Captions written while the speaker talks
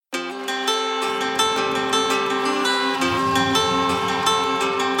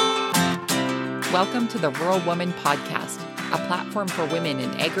Welcome to the Rural Woman Podcast, a platform for women in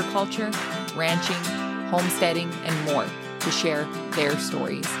agriculture, ranching, homesteading, and more to share their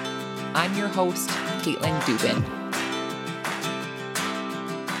stories. I'm your host, Caitlin Dubin.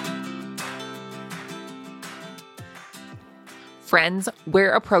 Friends,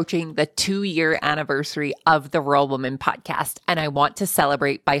 we're approaching the 2-year anniversary of the Rural Woman Podcast, and I want to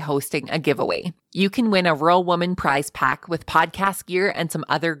celebrate by hosting a giveaway. You can win a Rural Woman prize pack with podcast gear and some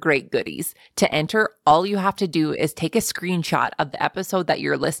other great goodies. To enter, all you have to do is take a screenshot of the episode that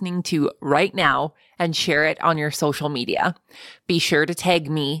you're listening to right now and share it on your social media. Be sure to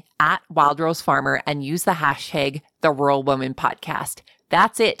tag me at Wild Rose Farmer and use the hashtag The Rural Woman Podcast.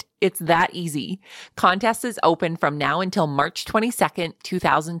 That's it. It's that easy. Contest is open from now until March 22nd,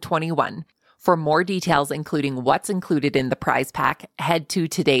 2021. For more details, including what's included in the prize pack, head to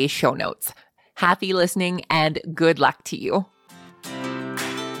today's show notes. Happy listening and good luck to you.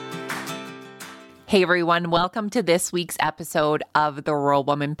 Hey everyone, welcome to this week's episode of the Rural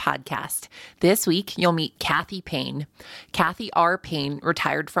Woman Podcast. This week, you'll meet Cathy Payne. Cathy R. Payne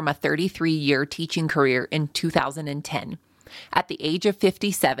retired from a 33-year teaching career in 2010. At the age of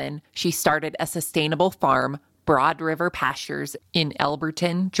 57, she started a sustainable farm, Broad River Pastures, in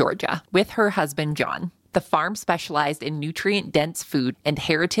Elberton, Georgia, with her husband, John. The farm specialized in nutrient-dense food and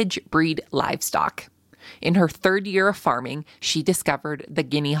heritage breed livestock. In her 3rd year of farming, she discovered the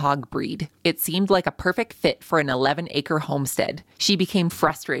Guinea hog breed. It seemed like a perfect fit for an 11-acre homestead. She became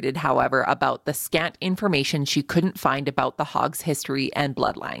frustrated, however, about the scant information she couldn't find about the hog's history and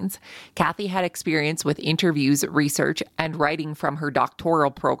bloodlines. Cathy had experience with interviews, research, and writing from her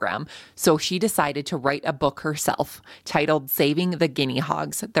doctoral program, so she decided to write a book herself, titled Saving the Guinea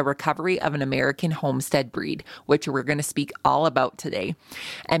Hogs, The Recovery of an American Homestead Breed, which we're going to speak all about today.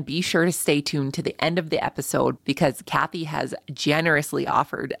 And be sure to stay tuned to the end of the episode because Cathy has generously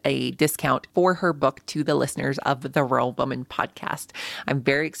offered a discount for her book to the listeners of the Rural Woman Podcast. I'm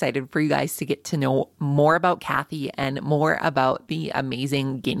very excited for you guys to get to know more about Cathy and more about the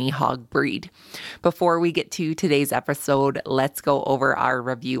amazing Guinea hog breed. Before we get to today's episode, let's go over our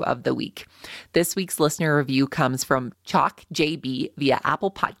review of the week. This week's listener review comes from Chalk JB via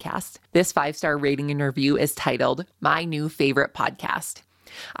Apple Podcast. This 5-star rating and review is titled, My New Favorite Podcast.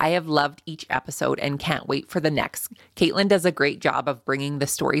 I have loved each episode and can't wait for the next. Caitlin does a great job of bringing the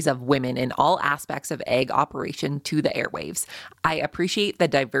stories of women in all aspects of ag operation to the airwaves. I appreciate the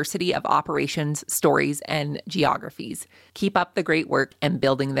diversity of operations, stories, and geographies. Keep up the great work and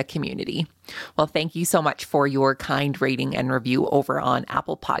building the community. Well, thank you so much for your kind rating and review over on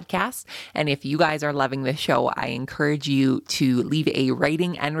Apple Podcasts. And if you guys are loving this show, I encourage you to leave a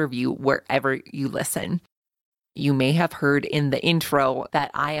rating and review wherever you listen. You may have heard in the intro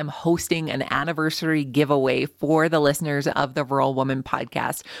that I am hosting an anniversary giveaway for the listeners of the Rural Woman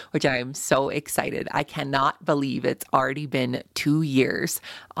Podcast, which I am so excited. I cannot believe it's already been 2 years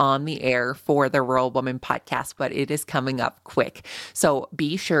on the air for the Rural Woman Podcast, but it is coming up quick. So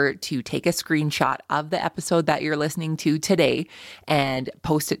be sure to take a screenshot of the episode that you're listening to today and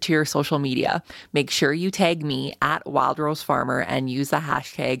post it to your social media. Make sure you tag me at Wild Rose Farmer and use the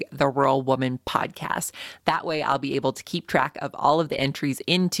hashtag the Rural Woman Podcast. That way I'll be able to keep track of all of the entries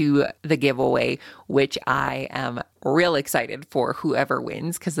into the giveaway, which I am real excited for whoever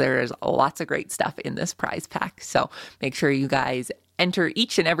wins because there is lots of great stuff in this prize pack. So make sure you guys enter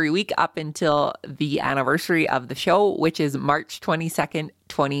each and every week up until the anniversary of the show, which is March 22nd,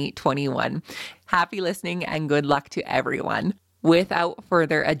 2021. Happy listening and good luck to everyone. Without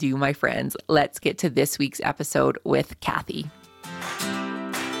further ado, my friends, let's get to this week's episode with Cathy.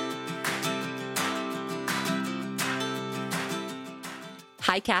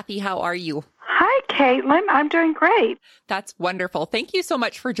 Hi, Cathy. How are you? Hi, Caitlin. I'm doing great. That's wonderful. Thank you so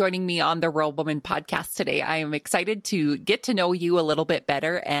much for joining me on the Rural Woman Podcast today. I am excited to get to know you a little bit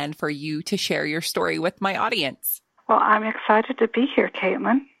better and for you to share your story with my audience. Well, I'm excited to be here,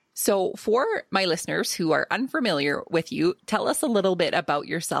 Caitlin. So for my listeners who are unfamiliar with you, tell us a little bit about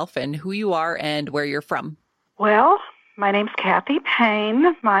yourself and who you are and where you're from. Well, my name's Cathy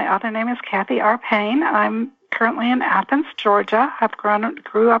Payne. My other name is Cathy R. Payne. I'm currently in Athens, Georgia. I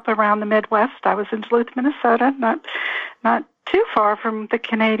grew up around the Midwest. I was in Duluth, Minnesota, not too far from the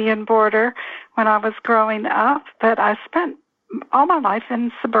Canadian border when I was growing up, but I spent all my life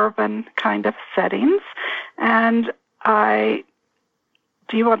in suburban kind of settings. And do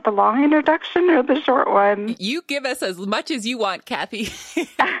you want the long introduction or the short one? You give us as much as you want, Cathy.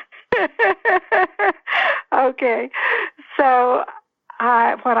 Okay. So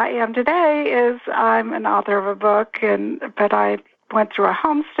what I am today is I'm an author of a book, but I went through a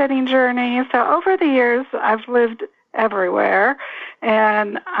homesteading journey. So over the years, I've lived everywhere.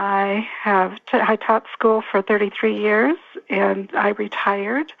 And I taught school for 33 years, and I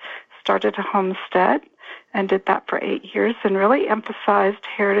retired, started a homestead, and did that for 8 years, and really emphasized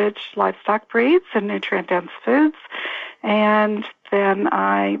heritage livestock breeds and nutrient-dense foods. And then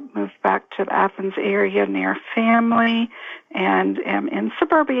I moved back to the Athens area near family and am in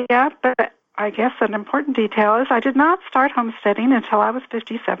suburbia. But I guess an important detail is I did not start homesteading until I was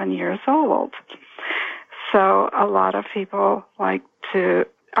 57 years old. So a lot of people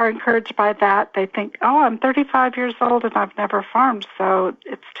are encouraged by that. They think, oh, I'm 35 years old and I've never farmed, so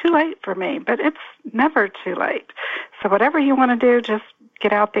it's too late for me. But it's never too late. So whatever you want to do, just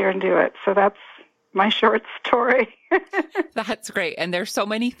get out there and do it. So that's my short story. That's great. And there's so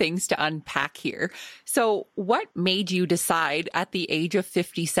many things to unpack here. So what made you decide at the age of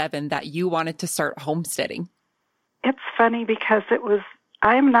 57 that you wanted to start homesteading? It's funny because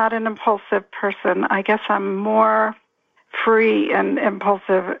I'm not an impulsive person. I guess I'm more free and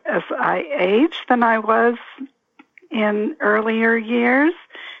impulsive as I age than I was in earlier years.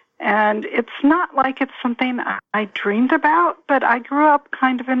 And it's not like it's something I dreamed about, but I grew up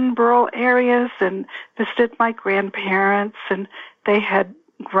kind of in rural areas and visited my grandparents, and they had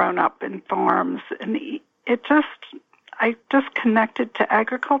grown up in farms. And I just connected to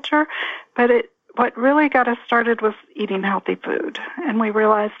agriculture, but what really got us started was eating healthy food. And we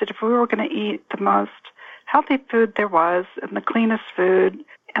realized that if we were going to eat the most healthy food there was and the cleanest food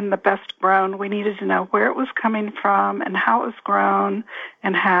and the best grown, we needed to know where it was coming from and how it was grown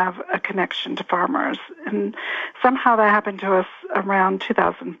and have a connection to farmers. And somehow that happened to us around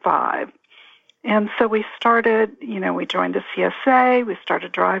 2005. And so we started, we joined a CSA. We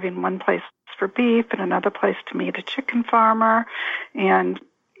started driving one place for beef and another place to meet a chicken farmer and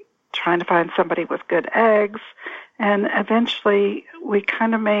trying to find somebody with good eggs. And eventually we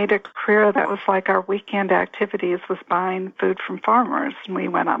kind of made a career that was like our weekend activities was buying food from farmers. And we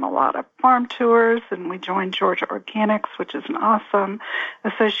went on a lot of farm tours, and we joined Georgia Organics, which is an awesome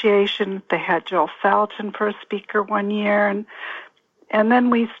association. They had Joel Salatin for a speaker one year. And then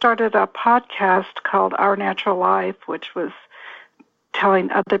we started a podcast called Our Natural Life, which was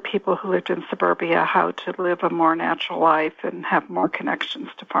telling other people who lived in suburbia how to live a more natural life and have more connections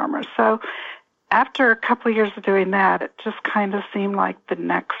to farmers. So after a couple of years of doing that, it just kind of seemed like the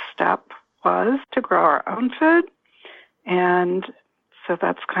next step was to grow our own food. And so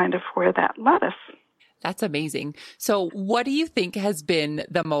that's kind of where that led us. That's amazing. So what do you think has been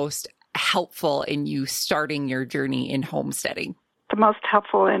the most helpful in you starting your journey in homesteading? The most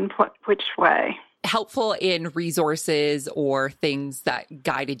helpful in which way? Helpful in resources or things that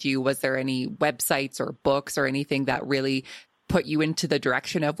guided you. Was there any websites or books or anything that really put you into the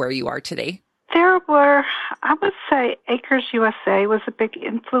direction of where you are today? There were, I would say Acres USA was a big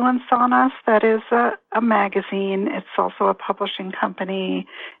influence on us. That is a magazine. It's also a publishing company,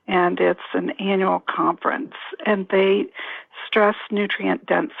 and it's an annual conference. And they stress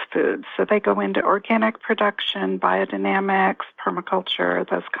nutrient-dense foods. So they go into organic production, biodynamics, permaculture,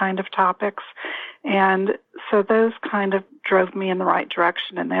 those kind of topics. And so those kind of drove me in the right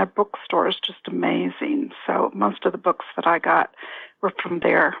direction. And their bookstore is just amazing. So most of the books that I got were from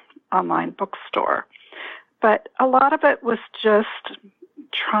their online bookstore. But a lot of it was just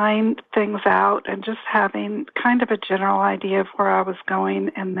trying things out and just having kind of a general idea of where I was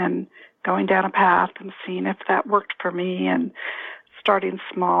going and then going down a path and seeing if that worked for me and starting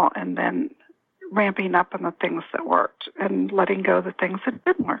small and then ramping up on the things that worked and letting go of the things that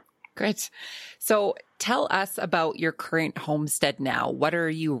didn't work. Great. So tell us about your current homestead now. What are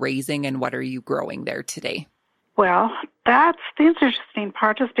you raising and what are you growing there today? Well, that's the interesting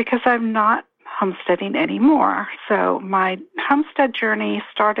part is because I'm not homesteading anymore. So my homestead journey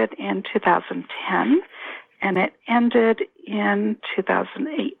started in 2010 and it ended in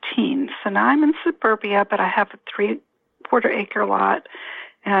 2018. So now I'm in suburbia, but I have a 3-quarter-acre lot,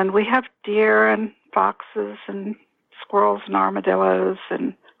 and we have deer and foxes and squirrels and armadillos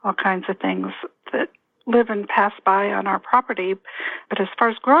and all kinds of things that live and pass by on our property. But as far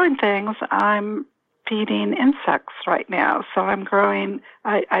as growing things, I'm feeding insects right now. So I'm growing,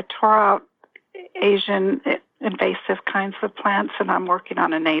 I tore out Asian invasive kinds of plants, and I'm working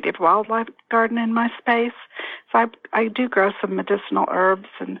on a native wildlife garden in my space. So I do grow some medicinal herbs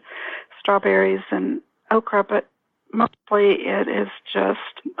and strawberries and okra, but mostly it is just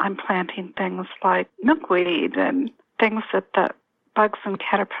I'm planting things like milkweed and things that the bugs and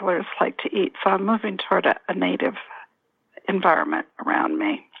caterpillars like to eat. So I'm moving toward a native environment around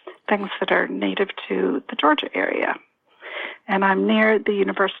me, things that are native to the Georgia area. And I'm near the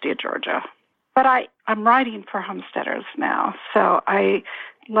University of Georgia. But I'm writing for homesteaders now. So I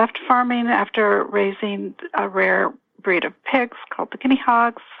left farming after raising a rare breed of pigs called the Guinea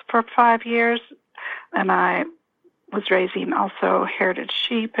Hogs for 5 years, and I was raising also heritage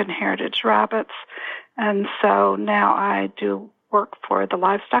sheep and heritage rabbits. And so now I do work for the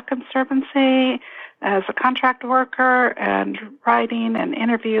Livestock Conservancy as a contract worker and writing and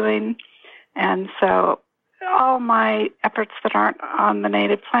interviewing. And so all my efforts that aren't on the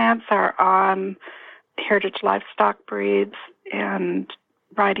native plants are on heritage livestock breeds and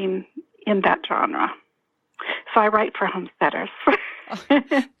writing in that genre. So I write for homesteaders.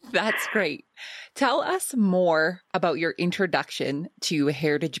 Oh, that's great. Tell us more about your introduction to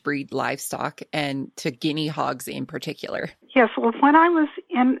heritage breed livestock and to Guinea hogs in particular. Yes, well, when I was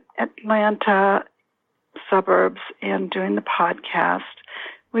in Atlanta suburbs and doing the podcast,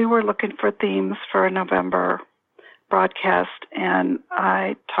 we were looking for themes for a November broadcast, and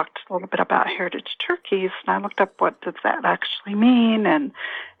I talked a little bit about heritage turkeys, and I looked up what does that actually mean,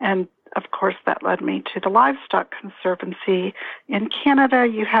 and of course that led me to the Livestock Conservancy. In Canada,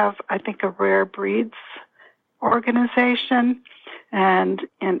 you have, I think, a rare breeds organization, and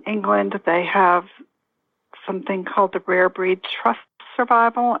in England they have something called the Rare Breed Trust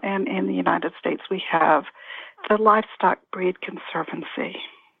Survival, and in the United States we have the Livestock Breed Conservancy.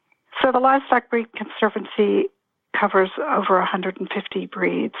 So the Livestock Breed Conservancy covers over 150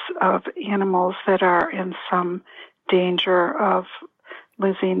 breeds of animals that are in some danger of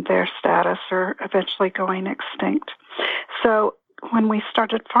losing their status or eventually going extinct. So when we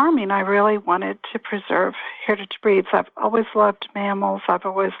started farming, I really wanted to preserve heritage breeds. I've always loved mammals. I've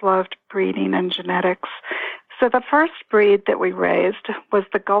always loved breeding and genetics. So the first breed that we raised was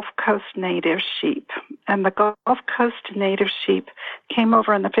the Gulf Coast native sheep. And the Gulf Coast native sheep came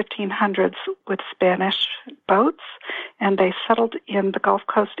over in the 1500s with Spanish boats, and they settled in the Gulf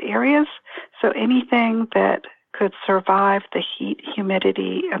Coast areas. So anything that could survive the heat,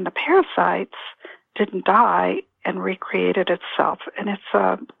 humidity, and the parasites didn't die and recreated itself. And it's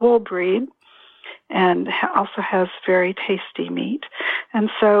a wool breed and also has very tasty meat. And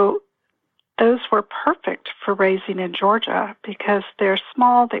so those were perfect for raising in Georgia because they're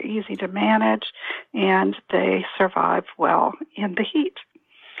small, they're easy to manage, and they survive well in the heat.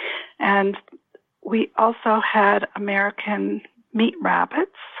 And we also had American meat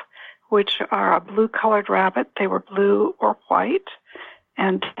rabbits, which are a blue-colored rabbit. They were blue or white,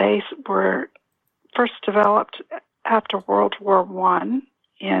 and they were first developed after World War I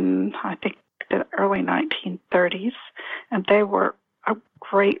in, I think, the early 1930s, and they were a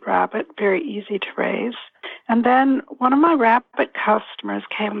great rabbit, very easy to raise. And then one of my rabbit customers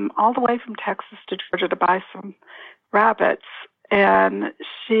came all the way from Texas to Georgia to buy some rabbits, and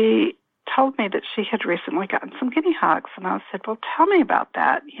she told me that she had recently gotten some guinea hogs. And I said, well, tell me about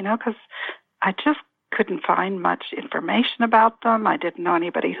that, because I just couldn't find much information about them. I didn't know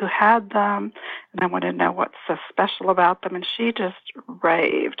anybody who had them, and I wanted to know what's so special about them. And she just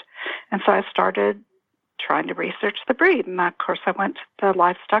raved. And so I started trying to research the breed. And of course, I went to the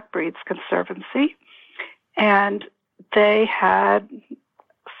Livestock Breeds Conservancy, and they had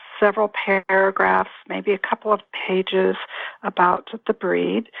several paragraphs, maybe a couple of pages about the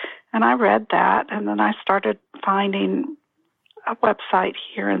breed. And I read that, and then I started finding a website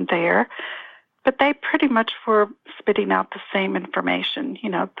here and there. But they pretty much were spitting out the same information,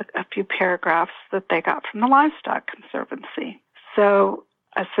 a few paragraphs that they got from the Livestock Conservancy. So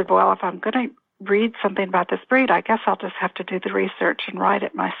I said, well, if I'm going to read something about this breed, I guess I'll just have to do the research and write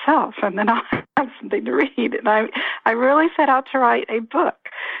it myself, and then I'll have something to read. And I really set out to write a book.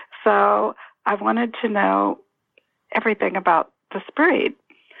 So I wanted to know everything about this breed.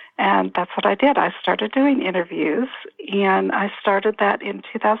 And that's what I did. I started doing interviews, and I started that in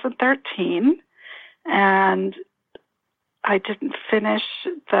 2013. And I didn't finish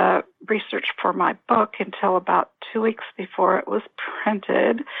the research for my book until about 2 weeks before it was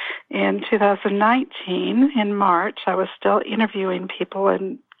printed. In 2019, in March, I was still interviewing people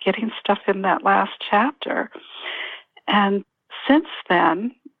and getting stuff in that last chapter. And since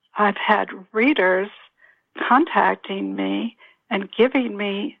then, I've had readers contacting me and giving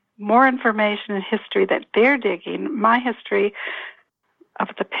me more information and history that they're digging. My history of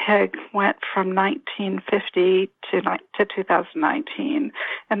the pig went from 1950 to 2019,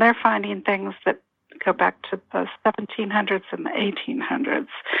 and they're finding things that go back to the 1700s and the 1800s.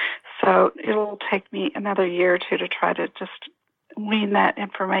 So it'll take me another year or two to try to just wean that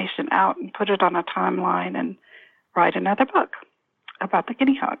information out and put it on a timeline and write another book about the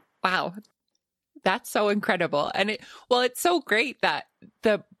guinea hog. Wow. That's so incredible. And it's so great that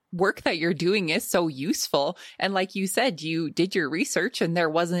the work that you're doing is so useful. And like you said, you did your research and there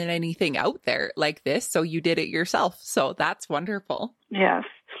wasn't anything out there like this, so you did it yourself. So that's wonderful. Yes.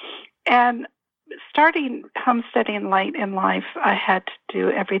 And starting homesteading late in life, I had to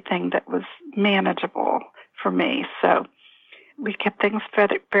do everything that was manageable for me. So we kept things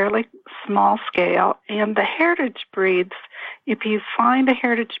fairly small scale. And the heritage breeds, if you find a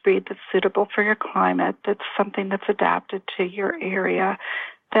heritage breed that's suitable for your climate, that's something that's adapted to your area,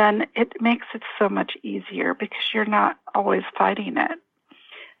 then it makes it so much easier because you're not always fighting it.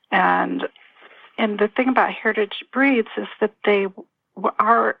 And the thing about heritage breeds is that they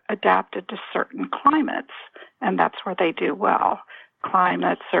are adapted to certain climates, and that's where they do well.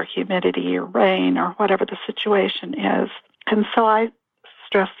 Climates or humidity or rain or whatever the situation is. And so I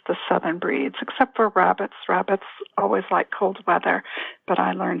stress the southern breeds, except for rabbits. Rabbits always like cold weather, but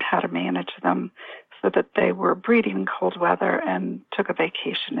I learned how to manage them so that they were breeding in cold weather and took a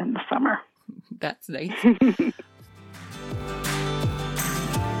vacation in the summer. That's nice.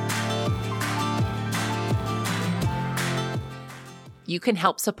 You can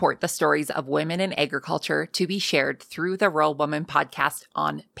help support the stories of women in agriculture to be shared through the Rural Woman podcast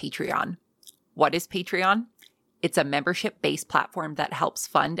on Patreon. What is Patreon? It's a membership-based platform that helps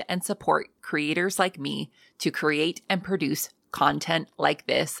fund and support creators like me to create and produce content like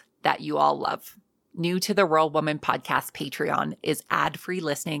this that you all love. New to the Rural Woman podcast Patreon is ad-free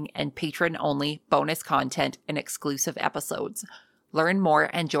listening and patron-only bonus content and exclusive episodes. Learn more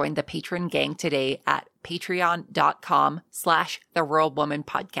and join the patron gang today at patreon.com/The Rural Woman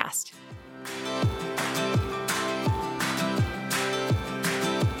Podcast.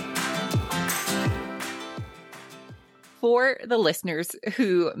 For the listeners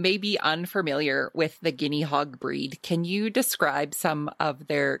who may be unfamiliar with the Guinea hog breed, can you describe some of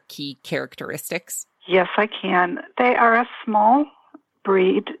their key characteristics? Yes, I can. They are a small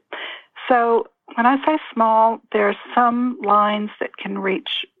breed. So when I say small, there are some lines that can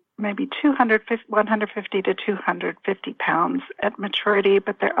reach maybe 150 to 250 pounds at maturity,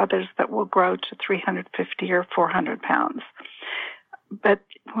 but there are others that will grow to 350 or 400 pounds. But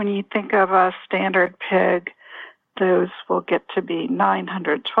when you think of a standard pig, those will get to be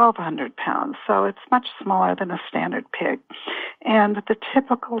 900, 1,200 pounds. So it's much smaller than a standard pig. And the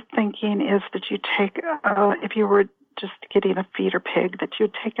typical thinking is that you take, if you were just getting a feeder pig, that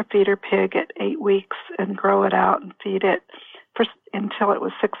you'd take a feeder pig at 8 weeks and grow it out and feed it until it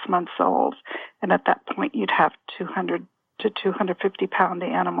was 6 months old. And at that point, you'd have 200 to 250 pound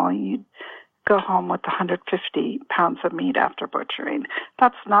animal. You'd go home with 150 pounds of meat after butchering.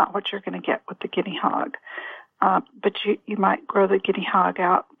 That's not what you're going to get with the guinea hog. But you might grow the guinea hog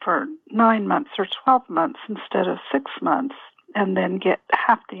out for 9 months or 12 months instead of 6 months and then get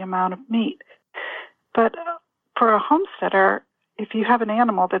half the amount of meat. But for a homesteader, if you have an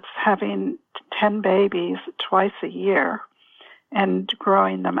animal that's having 10 babies twice a year and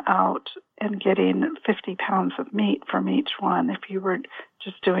growing them out and getting 50 pounds of meat from each one, if you were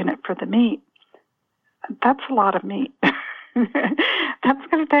just doing it for the meat, that's a lot of meat. That's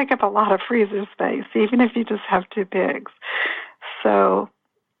going to take up a lot of freezer space, even if you just have 2 pigs. So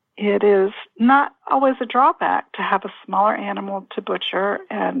it is not always a drawback to have a smaller animal to butcher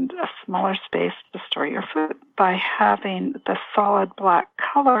and a smaller space to store your food. By having the solid black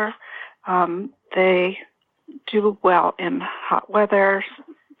color, they do well in hot weather,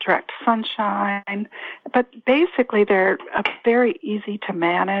 direct sunshine. But basically, they're a very easy to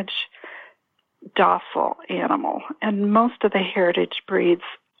manage, docile animal, and most of the heritage breeds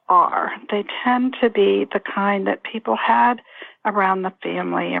are. They tend to be the kind that people had around the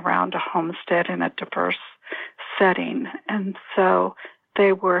family, around a homestead in a diverse setting, and so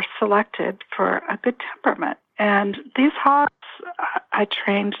they were selected for a good temperament. And these hogs, I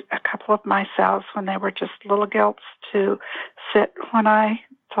trained a couple of my sows when they were just little gilts to sit when I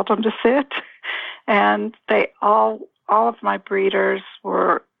told them to sit, and they all of my breeders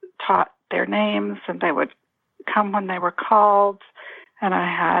were taught their names, and they would come when they were called. And I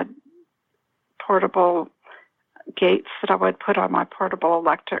had portable gates that I would put on my portable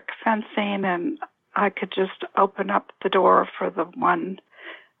electric fencing, and I could just open up the door for the one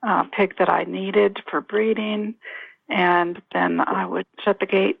pig that I needed for breeding, and then I would shut the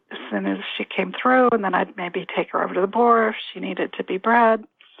gate as soon as she came through, and then I'd maybe take her over to the boar if she needed to be bred.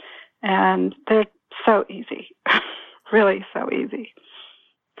 And they're so easy, really so easy.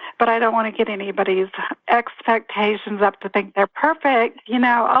 But I don't want to get anybody's expectations up to think they're perfect.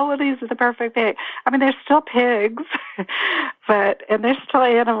 Well, these are the perfect pigs. I mean, they're still pigs, and they're still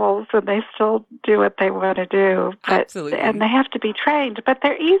animals, and they still do what they want to do. But, absolutely. And they have to be trained, but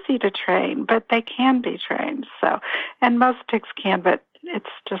they're easy to train, but they can be trained. So, and most pigs can, but it's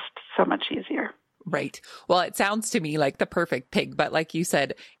just so much easier. Right. Well, it sounds to me like the perfect pig, but like you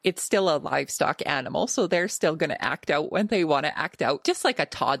said, it's still a livestock animal, so they're still going to act out when they want to act out, just like a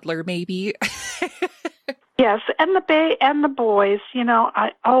toddler, maybe. Yes, and the boys,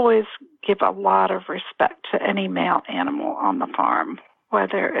 I always give a lot of respect to any male animal on the farm,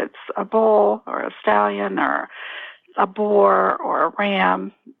 whether it's a bull or a stallion or a boar or a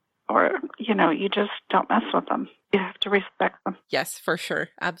ram, or, you just don't mess with them. You have to respect them. Yes, for sure.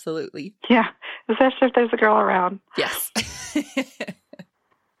 Absolutely. Yeah, especially if there's a girl around. Yes.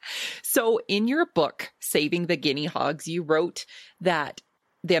 So in your book, Saving the Guinea Hogs, you wrote that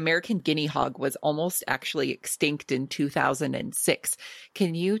the American guinea hog was almost actually extinct in 2006.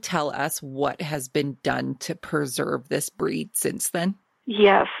 Can you tell us what has been done to preserve this breed since then?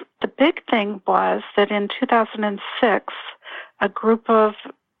 Yes. The big thing was that in 2006, a group of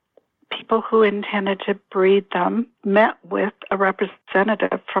people who intended to breed them met with a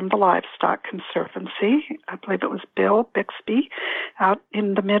representative from the Livestock Conservancy. I believe it was Bill Bixby out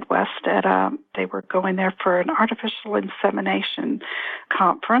in the Midwest. They were going there for an artificial insemination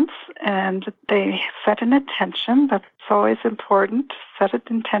conference, and they set an intention. That's always important. Set an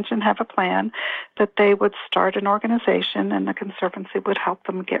intention, have a plan, that they would start an organization, and the Conservancy would help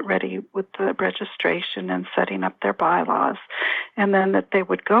them get ready with the registration and setting up their bylaws, and then that they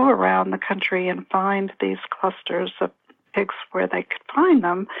would go around the country and find these clusters of pigs where they could find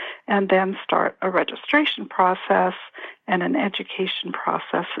them, and then start a registration process and an education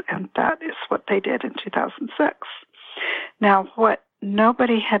process, and that is what they did in 2006. Now, what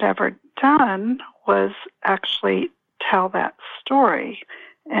nobody had ever done was actually tell that story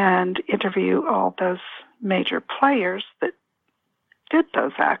and interview all those major players that did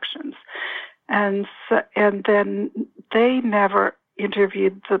those actions. And then they never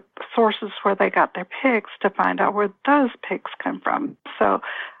interviewed the sources where they got their pigs to find out where those pigs come from. So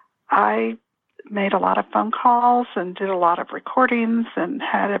I made a lot of phone calls and did a lot of recordings and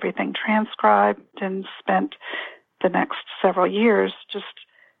had everything transcribed and spent the next several years just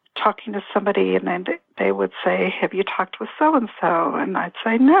talking to somebody, and then they would say, have you talked with so-and-so? And I'd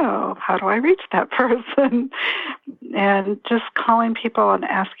say, no. How do I reach that person? And just calling people and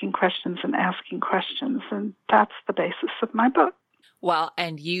asking questions. And that's the basis of my book. Well,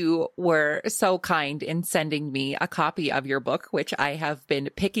 and you were so kind in sending me a copy of your book, which I have been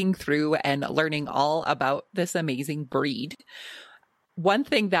picking through and learning all about this amazing breed. One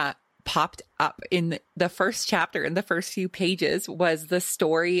thing that popped up in the first chapter, in the first few pages, was the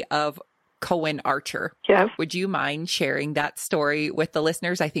story of Cohen Archer. Yes. Would you mind sharing that story with the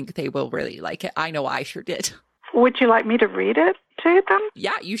listeners? I think they will really like it. I know I sure did. Would you like me to read it to them?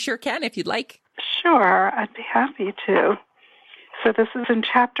 Yeah, you sure can if you'd like. Sure, I'd be happy to. So this is in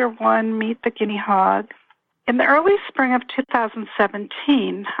Chapter 1, Meet the Guinea Hog. In the early spring of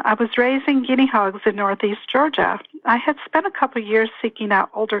 2017, I was raising guinea hogs in northeast Georgia. I had spent a couple years seeking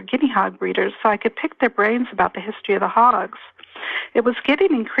out older guinea hog breeders so I could pick their brains about the history of the hogs. It was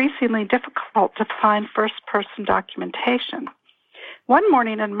getting increasingly difficult to find first-person documentation. One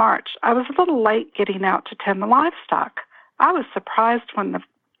morning in March, I was a little late getting out to tend the livestock. I was surprised when the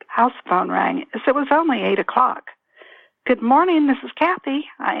house phone rang, as it was only 8 o'clock. Good morning, this is Cathy,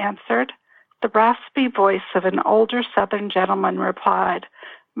 I answered. The raspy voice of an older Southern gentleman replied,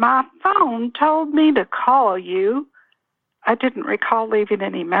 my phone told me to call you. I didn't recall leaving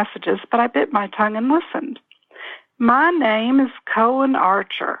any messages, but I bit my tongue and listened. My name is Cohen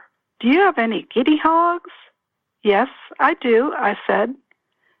Archer. Do you have any guinea hogs? Yes, I do, I said.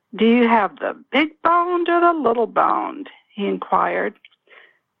 Do you have the big-boned or the little-boned? He inquired.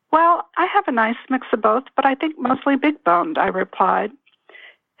 Well, I have a nice mix of both, but I think mostly big-boned, I replied.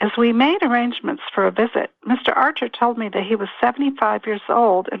 As we made arrangements for a visit, Mr. Archer told me that he was 75 years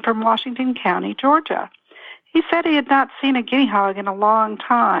old and from Washington County, Georgia. He said he had not seen a guinea hog in a long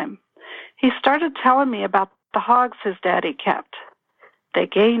time. He started telling me about the hogs his daddy kept. They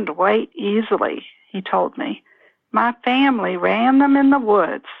gained weight easily, he told me. My family ran them in the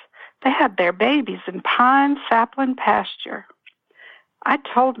woods. They had their babies in pine sapling pasture. I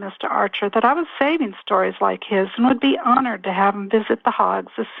told Mr. Archer that I was saving stories like his and would be honored to have him visit the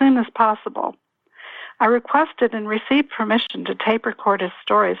hogs as soon as possible. I requested and received permission to tape record his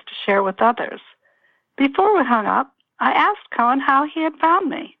stories to share with others. Before we hung up, I asked Cohen how he had found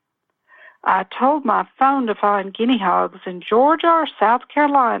me. I told my phone to find guinea hogs in Georgia or South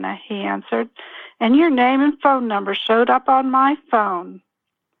Carolina, he answered, and your name and phone number showed up on my phone.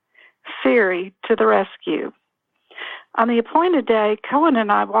 Siri to the rescue. On the appointed day, Cohen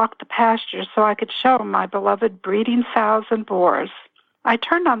and I walked the pasture so I could show him my beloved breeding sows and boars. I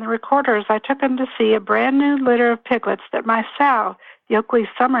turned on the recorder as I took him to see a brand-new litter of piglets that my sow, Yoakley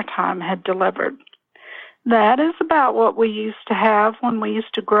Summertime, had delivered. That is about what we used to have when we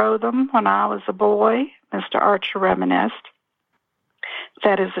used to grow them when I was a boy, Mr. Archer reminisced.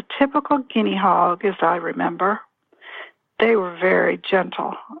 That is a typical guinea hog, as I remember. They were very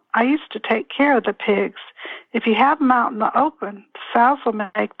gentle. I used to take care of the pigs. If you have them out in the open, the sows will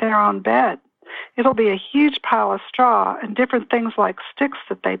make their own bed. It'll be a huge pile of straw and different things like sticks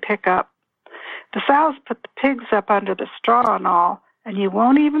that they pick up. The sows put the pigs up under the straw and all, and you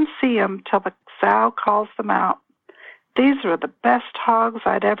won't even see them till the sow calls them out. These were the best hogs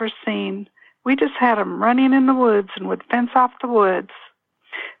I'd ever seen. We just had them running in the woods and would fence off the woods.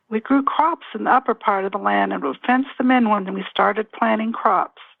 We grew crops in the upper part of the land and would fence them in when we started planting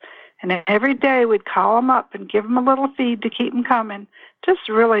crops. And every day we'd call them up and give them a little feed to keep them coming. Just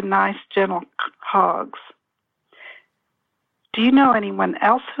really nice, gentle hogs. Do you know anyone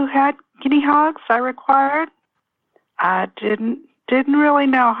else who had guinea hogs? I required. I didn't really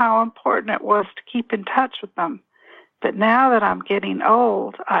know how important it was to keep in touch with them. But now that I'm getting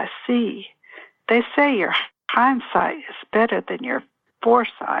old, I see. They say your hindsight is better than your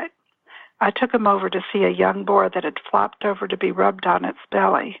foresight. I took him over to see a young boar that had flopped over to be rubbed on its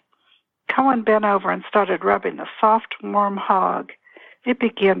belly. Cohen bent over and started rubbing the soft, warm hog. It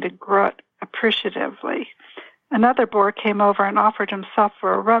began to grunt appreciatively. Another boar came over and offered himself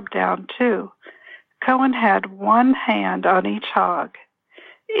for a rub down, too. Cohen had one hand on each hog.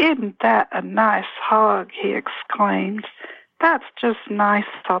 "Isn't that a nice hog?" he exclaimed. "That's just nice,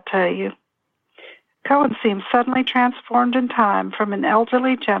 I'll tell you." Cohen seemed suddenly transformed in time from an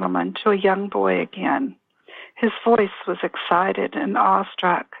elderly gentleman to a young boy again. His voice was excited and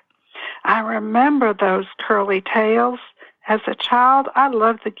awestruck. "I remember those curly tails. As a child, I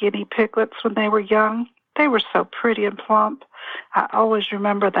loved the guinea piglets when they were young. They were so pretty and plump. I always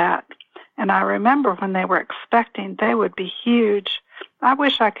remember that. And I remember when they were expecting they would be huge. I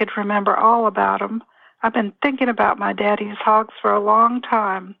wish I could remember all about them. I've been thinking about my daddy's hogs for a long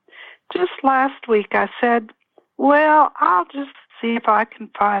time. Just last week I said, well, I'll just see if I can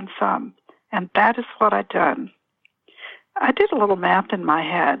find some. And that is what I done." I did a little math in my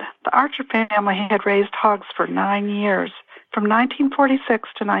head. The Archer family had raised hogs for 9 years, from 1946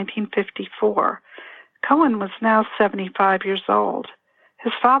 to 1954. Cohen was now 75 years old.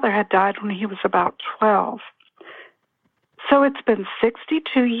 His father had died when he was about 12. "So it's been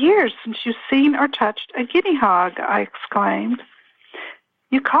 62 years since you've seen or touched a guinea hog," I exclaimed.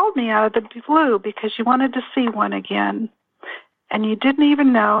 "You called me out of the blue because you wanted to see one again, and you didn't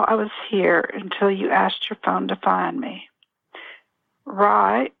even know I was here until you asked your phone to find me."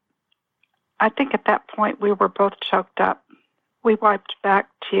 "Right." I think at that point we were both choked up. We wiped back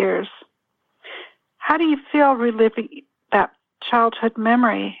tears. "How do you feel reliving that childhood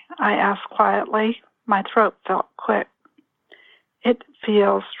memory?" I asked quietly. My throat felt quick. "It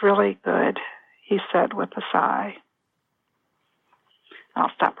feels really good," he said with a sigh.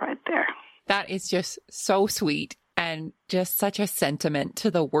 I'll stop right there. That is just so sweet and just such a sentiment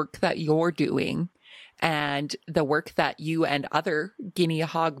to the work that you're doing and the work that you and other guinea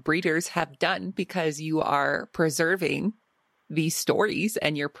hog breeders have done, because you are preserving these stories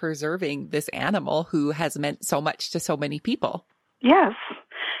and you're preserving this animal who has meant so much to so many people. Yes.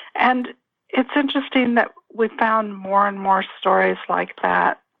 And it's interesting that we found more and more stories like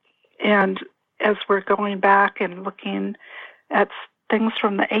that. And as we're going back and looking at things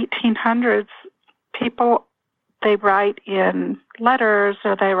from the 1800s, people, they write in letters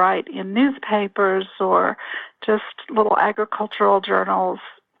or they write in newspapers or just little agricultural journals,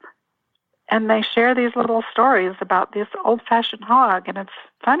 and they share these little stories about this old-fashioned hog. And it's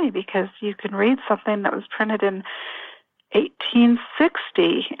funny because you can read something that was printed in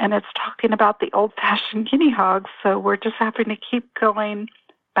 1860, and it's talking about the old-fashioned guinea hogs. So we're just having to keep going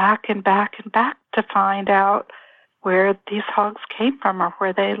back and back and back to find out where these hogs came from or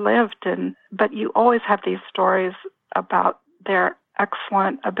where they lived. But you always have these stories about their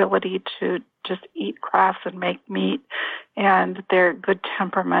excellent ability to just eat grass and make meat, and their good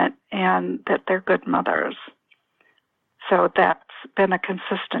temperament, and that they're good mothers. So that's been a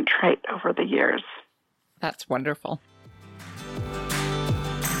consistent trait over the years. That's wonderful.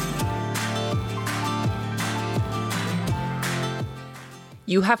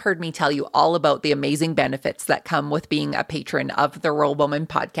 You have heard me tell you all about the amazing benefits that come with being a patron of the Rural Woman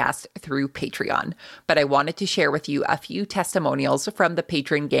podcast through Patreon, but I wanted to share with you a few testimonials from the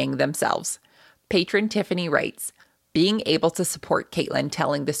patron gang themselves. Patron Tiffany writes, "Being able to support Caitlin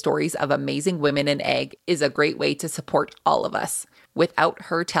telling the stories of amazing women in ag is a great way to support all of us. Without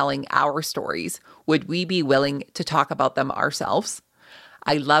her telling our stories, would we be willing to talk about them ourselves?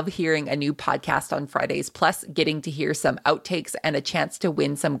 I love hearing a new podcast on Fridays, plus getting to hear some outtakes and a chance to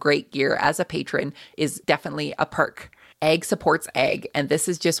win some great gear as a patron is definitely a perk. Ag supports ag, and this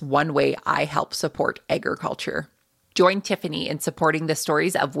is just one way I help support agriculture. Join Tiffany in supporting the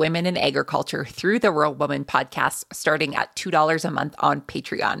stories of women in agriculture through the Rural Woman podcast, starting at $2 a month on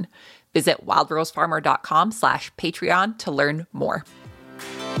Patreon. Visit wildrosefarmer.com/Patreon to learn more.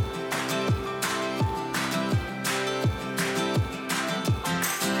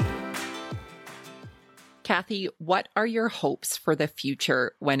 Cathy, what are your hopes for the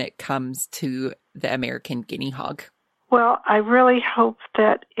future when it comes to the American guinea hog? Well, I really hope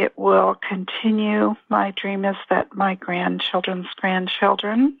that it will continue. My dream is that my grandchildren's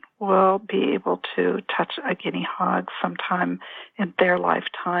grandchildren will be able to touch a guinea hog sometime in their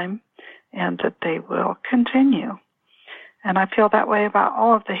lifetime, and that they will continue. And I feel that way about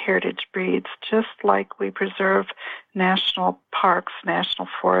all of the heritage breeds, just like we preserve national parks, national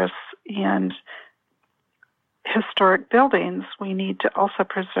forests, and historic buildings. We need to also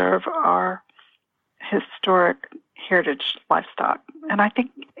preserve our historic heritage livestock. And I think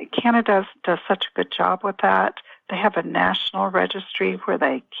Canada does such a good job with that. They have a national registry where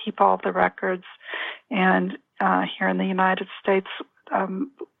they keep all the records. And here in the United States,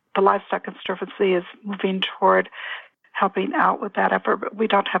 the Livestock Conservancy is moving toward helping out with that effort, but we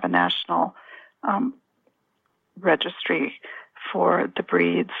don't have a national registry for the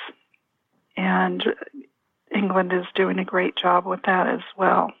breeds. And England is doing a great job with that as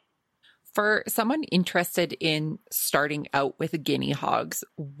well. For someone interested in starting out with guinea hogs,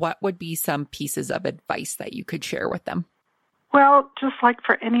 what would be some pieces of advice that you could share with them? Well, just like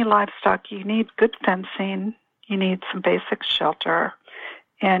for any livestock, you need good fencing, you need some basic shelter,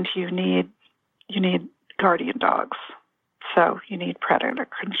 and you need guardian dogs. So you need predator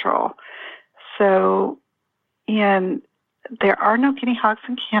control. So, there are no guinea hogs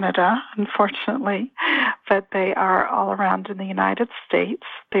in Canada, unfortunately, but they are all around in the United States.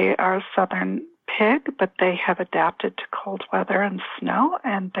 They are a southern pig, but they have adapted to cold weather and snow,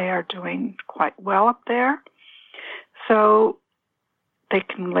 and they are doing quite well up there. So they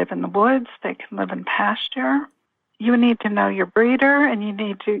can live in the woods, they can live in pasture. You need to know your breeder, and you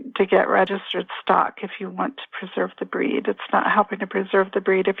need to get registered stock if you want to preserve the breed. It's not helping to preserve the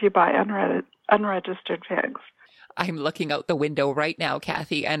breed if you buy unregistered pigs. I'm looking out the window right now,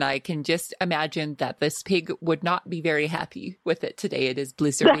 Cathy, and I can just imagine that this pig would not be very happy with it today. It is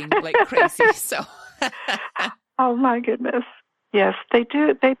blizzarding like crazy. So, oh my goodness, yes, they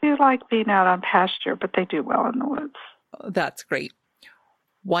do. They do like being out on pasture, but they do well in the woods. That's great.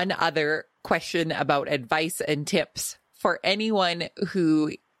 One other question about advice and tips for anyone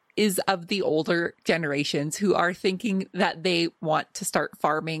who is of the older generations who are thinking that they want to start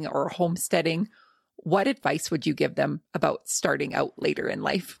farming or homesteading. What advice would you give them about starting out later in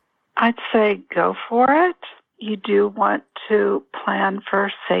life? I'd say go for it. You do want to plan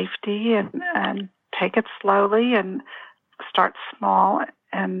for safety and take it slowly and start small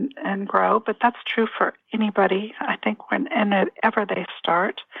and grow. But that's true for anybody, I think, whenever they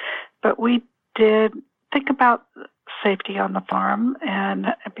start. But we did think about safety on the farm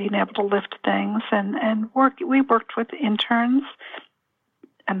and being able to lift things and work. We worked with interns,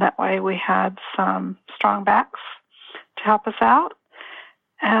 and that way we had some strong backs to help us out.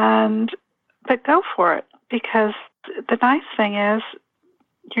 But go for it, because the nice thing is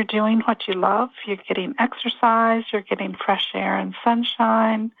you're doing what you love. You're getting exercise, you're getting fresh air and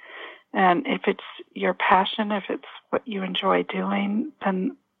sunshine. And if it's your passion, if it's what you enjoy doing,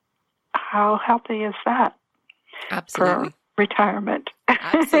 then how healthy is that? Absolutely. For retirement.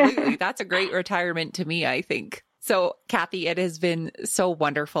 Absolutely. That's a great retirement to me, I think. So, Cathy, it has been so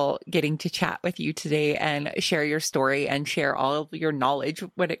wonderful getting to chat with you today and share your story and share all of your knowledge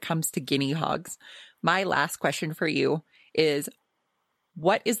when it comes to guinea hogs. My last question for you is,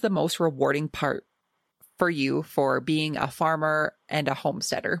 what is the most rewarding part for you for being a farmer and a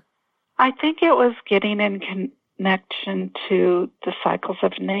homesteader? I think it was getting in connection to the cycles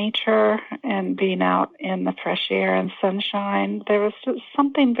of nature and being out in the fresh air and sunshine. There was just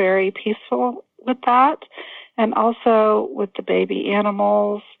something very peaceful with that. And also with the baby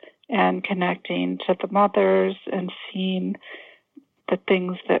animals and connecting to the mothers and seeing the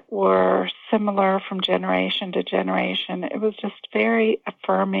things that were similar from generation to generation. It was just very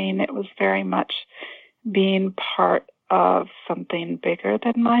affirming. It was very much being part of something bigger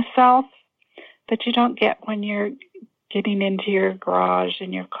than myself that you don't get when you're getting into your garage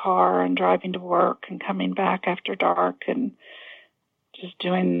in your car and driving to work and coming back after dark and just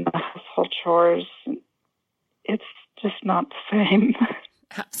doing the household chores. It's just not the same.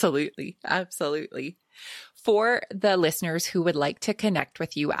 Absolutely. Absolutely. For the listeners who would like to connect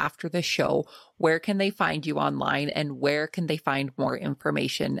with you after the show, where can they find you online and where can they find more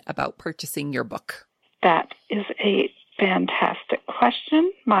information about purchasing your book? That is a fantastic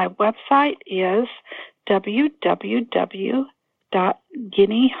question. My website is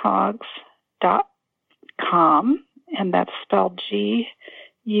www.guineahogs.com, and that's spelled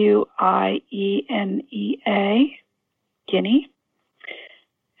Guienea, Guinea.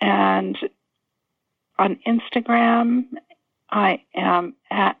 And on Instagram, I am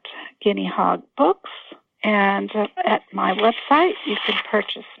at Guinea Hog Books. And at my website, you can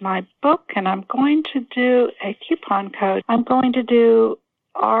purchase my book. And I'm going to do a coupon code. I'm going to do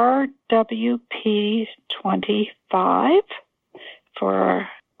RWP25 for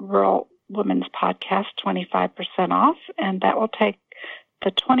Rural Women's Podcast, 25% off. And that will take the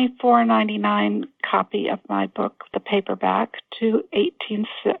 $24.99 copy of my book, the paperback, to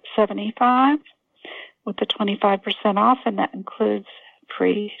 $18.75 with the 25% off, and that includes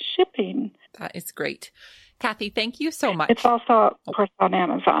free shipping. That is great. Cathy, thank you so much. It's also, of course, on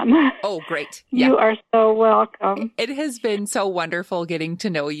Amazon. Oh, great. Yeah. You are so welcome. It has been so wonderful getting to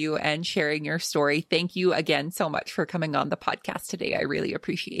know you and sharing your story. Thank you again so much for coming on the podcast today. I really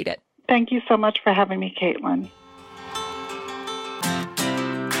appreciate it. Thank you so much for having me, Caitlin.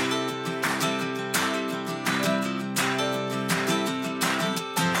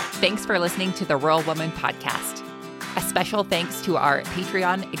 Thanks for listening to the Rural Woman Podcast. A special thanks to our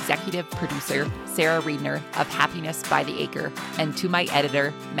Patreon executive producer, Sarah Riedner of Happiness by the Acre, and to my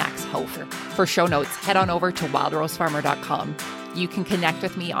editor, Max Hofer. For show notes, head on over to wildrosefarmer.com. You can connect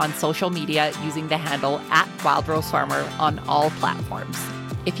with me on social media using the handle @WildRoseFarmer on all platforms.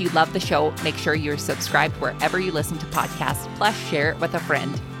 If you love the show, make sure you're subscribed wherever you listen to podcasts, plus share it with a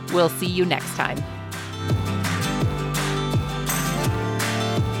friend. We'll see you next time.